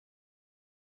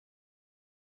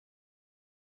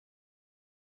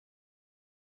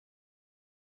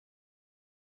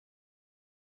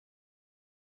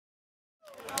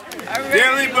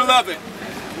Dearly beloved,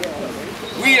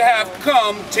 we have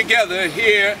come together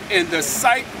here in the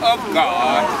sight of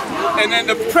God and in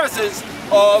the presence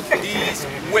of these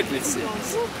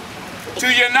witnesses to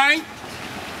unite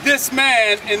this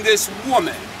man and this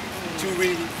woman to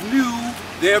renew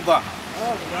their vows.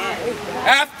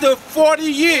 After 40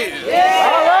 years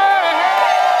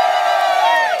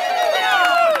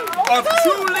of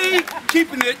truly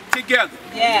keeping it together.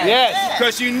 Yes.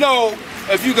 Because you know,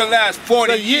 if you can last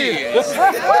 40 years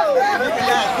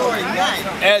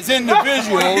as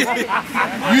individuals,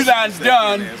 you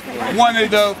done one of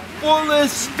the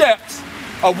fullest steps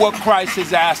of what Christ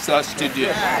has asked us to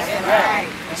do.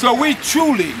 So we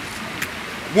truly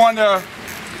want to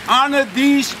honor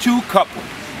these two couples,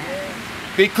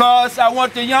 because I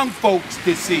want the young folks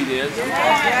to see this,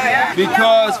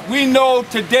 because we know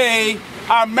today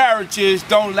our marriages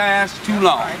don't last too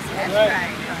long.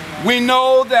 We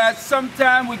know that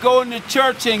sometimes we go into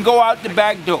church and go out the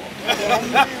back door.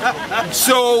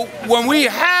 So when we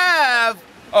have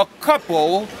a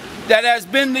couple that has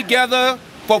been together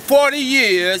for 40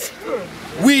 years,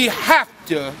 we have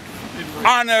to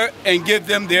honor and give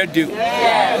them their due.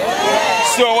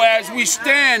 So as we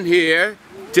stand here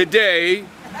today,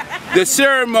 the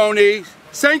ceremony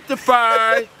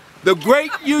sanctifies the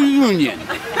great union,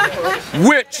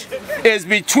 which is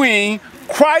between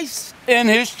Christ and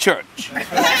his church.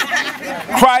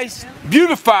 Christ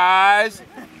beautifies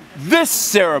this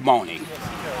ceremony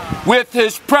with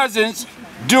his presence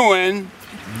during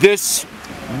this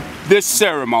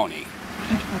ceremony.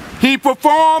 He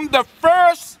performed the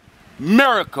first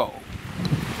miracle,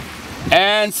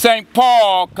 and St.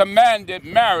 Paul commanded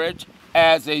marriage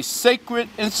as a sacred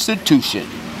institution,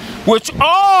 which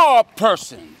all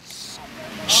persons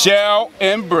shall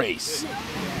embrace,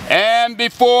 and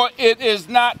before it is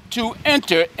not to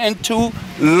enter into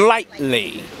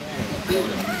lightly,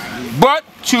 but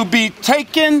to be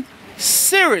taken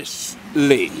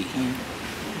seriously,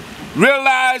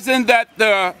 realizing that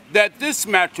this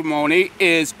matrimony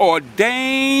is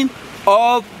ordained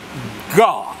of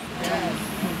God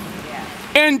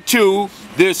into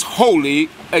this holy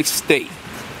estate.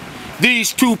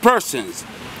 These two persons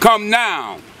come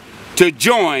now to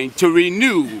join, to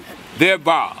renew their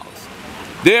vows.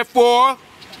 Therefore,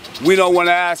 we don't want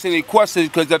to ask any questions,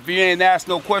 because if you ain't asked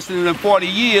no questions in 40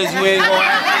 years, we ain't going to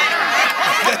ask.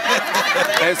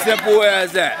 As simple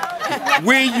as that.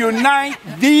 We unite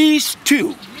these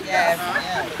two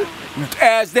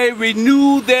as they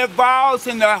renew their vows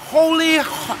in the holy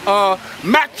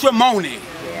matrimony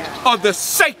of the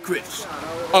sacred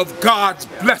of God's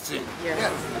blessing.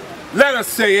 Let us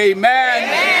say amen.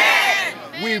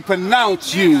 Amen. We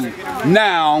pronounce you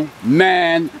now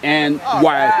man and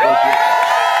wife.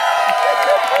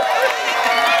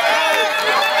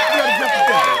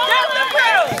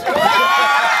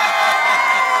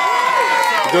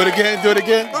 Do it again, do it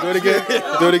again, do it again,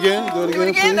 do it again, do it again. Do it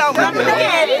again, though, Robert.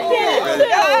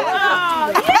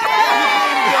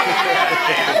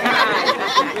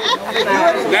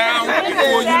 Now,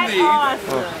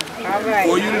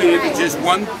 before you leave, just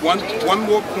one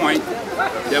more point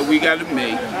that we got to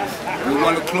make. We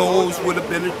want to close with a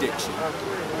benediction.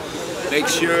 Make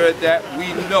sure that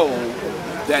we know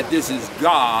that this is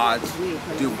God's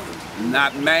doing.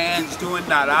 Not man's doing,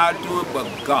 not our doing, but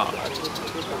God.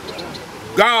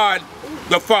 God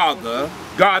the Father,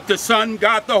 God the Son,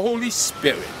 God the Holy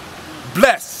Spirit,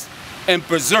 bless and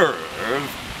preserve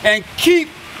and keep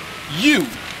you,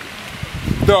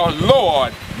 the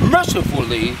Lord,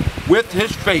 mercifully with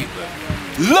his favor,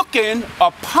 looking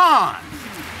upon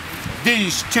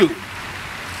these two,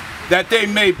 that they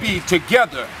may be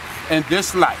together in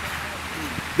this life,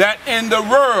 that in the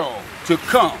world to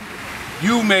come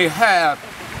you may have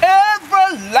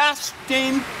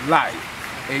everlasting life.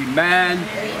 Amen,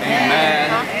 amen,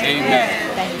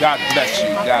 amen. God bless you,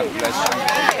 God bless you.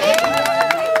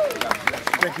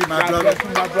 Thank you, my brother. Bless you,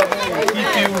 my brother, and keep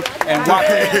you and watch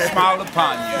and smile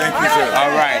upon you. Thank you, sir.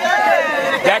 All right,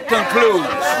 that concludes.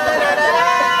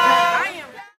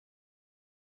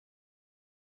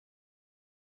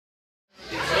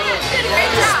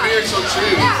 Spiritual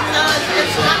truth.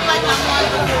 It's not like I'm on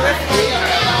the periphery.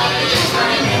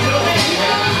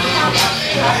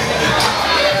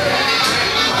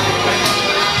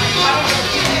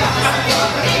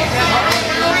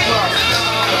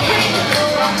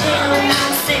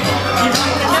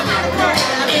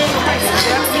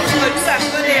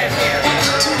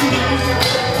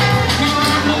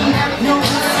 No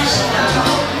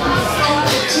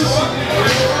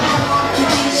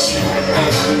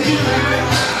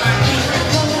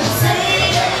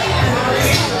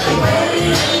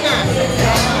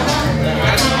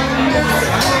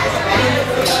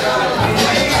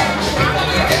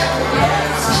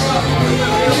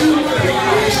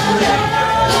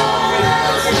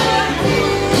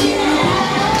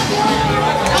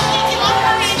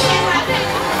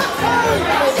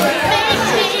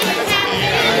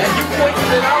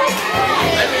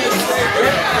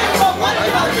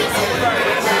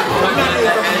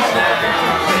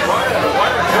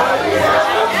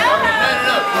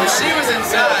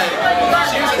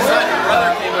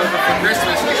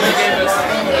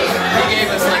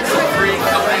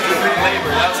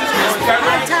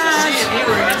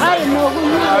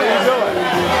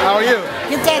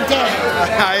again.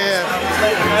 I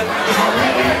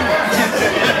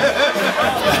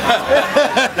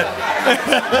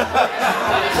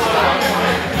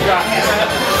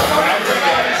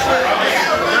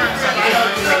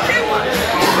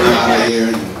Out here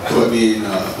and put me in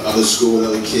other school with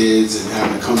other kids and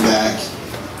having to come back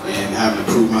and having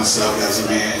to prove myself as a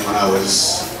man when I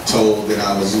was told that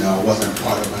I was, wasn't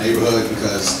part of my neighborhood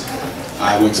because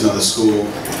I went to another school,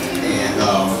 and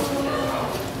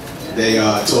they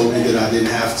told me that I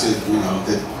didn't have to,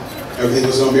 that everything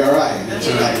was going to be all right, and it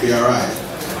turned out to be all right.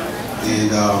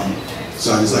 And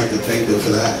so I just like to thank them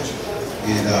for that.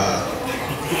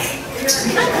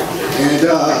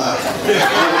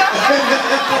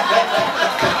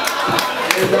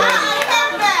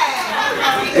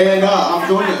 And I'm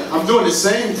doing the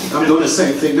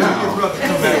same thing now.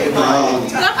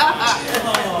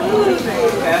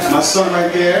 My son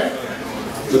right there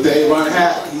with the A1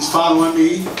 hat, he's following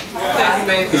me.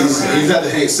 He's at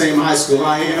the same high school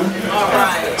I am.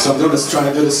 So I'm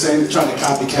trying to do the same, trying to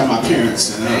copycat my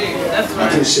parents. And I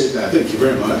appreciate that. Thank you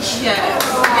very much.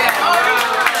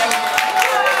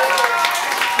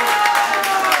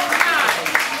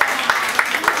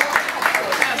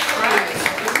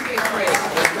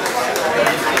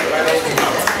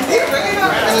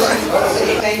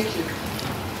 Thank you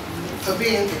for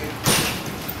being there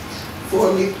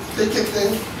for me, thick and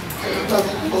thin, and love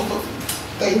you both.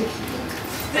 Thank you.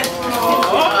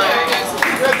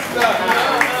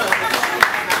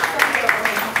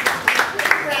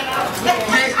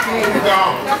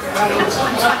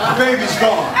 Baby's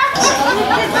gone.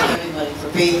 Everybody for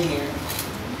being here.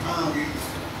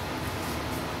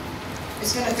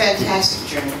 It's been a fantastic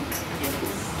journey.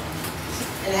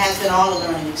 And it has been all a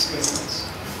learning experience.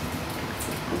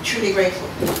 I'm truly grateful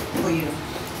for you.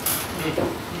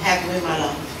 You have you in my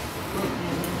life.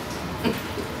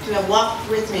 To have walked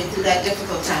with me through that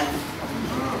difficult time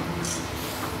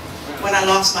when I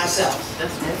lost myself.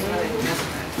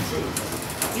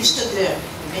 You stood there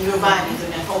and you were by me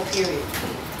during that whole period.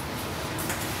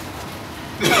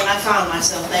 And I found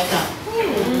myself, thank God.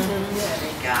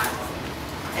 Thank God.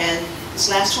 And this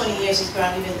last 20 years has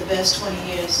probably been the best 20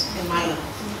 years in my life.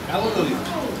 Hallelujah.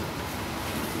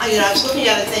 I was looking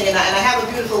at a thing, and I have a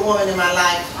beautiful woman in my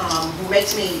life who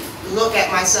makes me look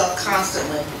at myself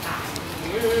constantly.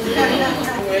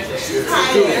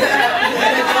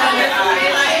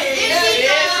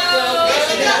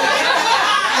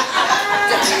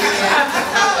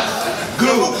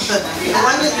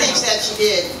 One of the things that she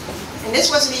did, and this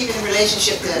wasn't even a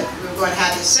relationship that we were going to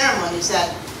have this ceremony, is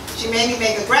that she made me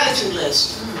make a gratitude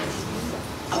list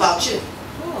about you.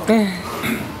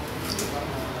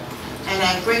 And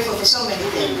I'm grateful for so many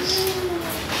things.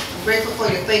 I'm grateful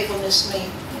for your faithfulness to me.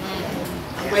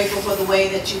 I'm grateful for the way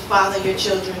that you father your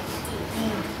children.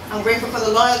 I'm grateful for the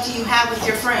loyalty you have with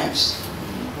your friends.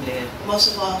 Most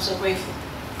of all, I'm so grateful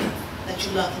that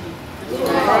you love me.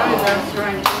 And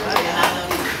I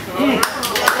love you.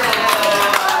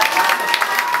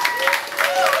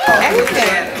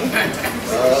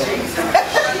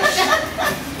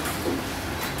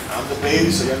 I'm the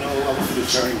baby, so I know I went through the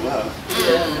journey well.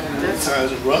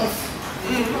 Times are rough.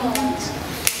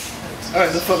 All right,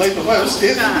 I felt like the wife was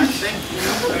scared.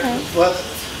 But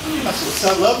I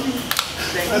love you.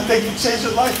 I think you changed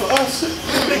your life for us.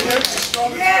 Make us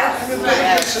stronger.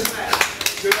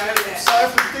 Sorry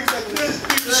for things like this,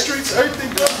 the streets,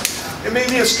 everything else. It made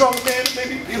me a strong man. It made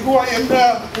me be who I am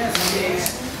now. I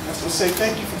just want to say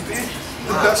thank you for being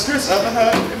the best Chris I've ever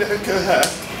had and ever could have.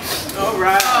 All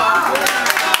right.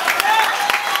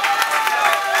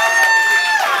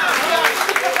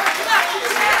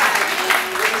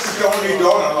 Only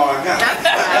daughter-in-law now.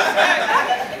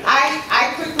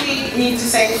 I quickly need to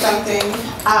say something.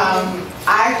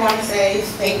 I want to say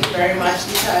thank you very much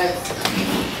because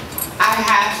I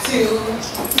have to,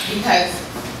 because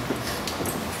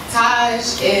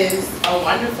Taj is a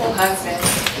wonderful husband,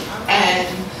 and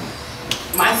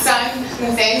my son,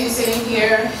 Nathaniel, sitting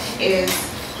here, is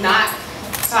not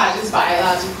Taj's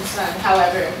biological son.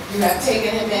 However, you have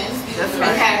taken him in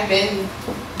and have been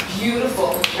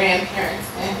beautiful grandparents,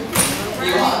 and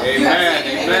you all, you have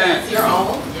taken him as your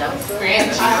own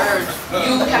grandchild.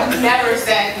 You have never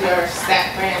said you're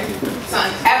that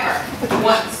grandson ever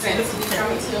once since he's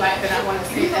come into your life, and I want to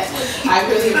say that I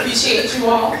really appreciate you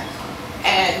all,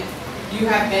 and you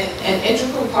have been an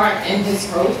integral part in his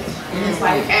growth, in his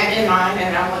life, and in mine,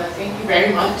 and I want to thank you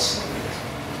very much.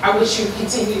 I wish you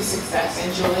continued success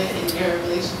and joy in your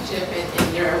relationship and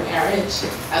in your marriage.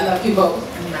 I love you both.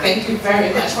 Thank you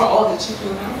very much for all that you do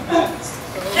now.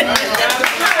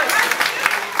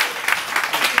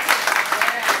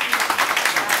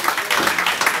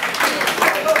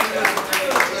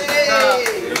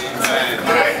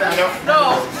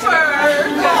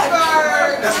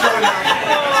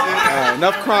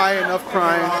 Enough crying, enough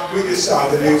crying. We can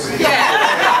start the music. Yeah.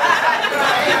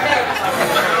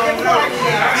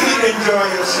 Enjoy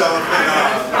yourself, and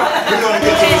we're going to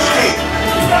get to this cake.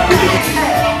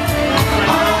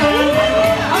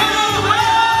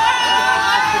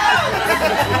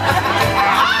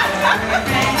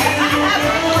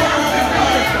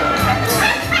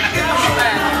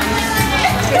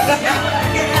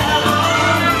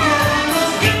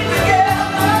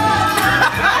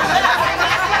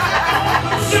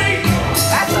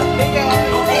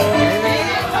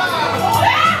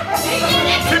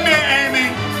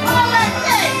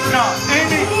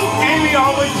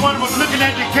 Was looking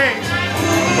at the cake.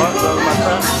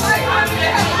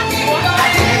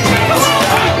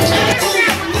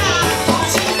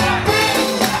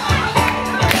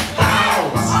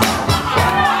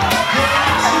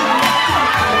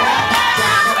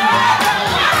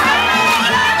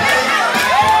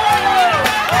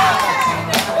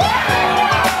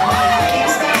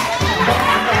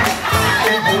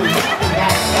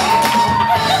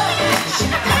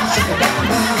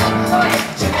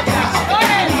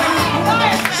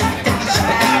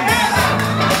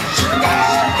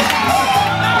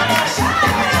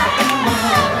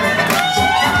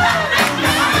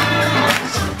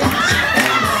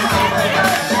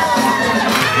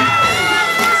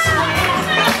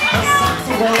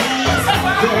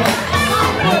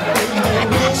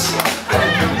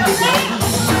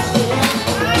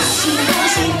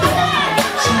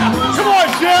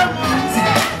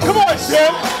 Come on,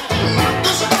 Jim!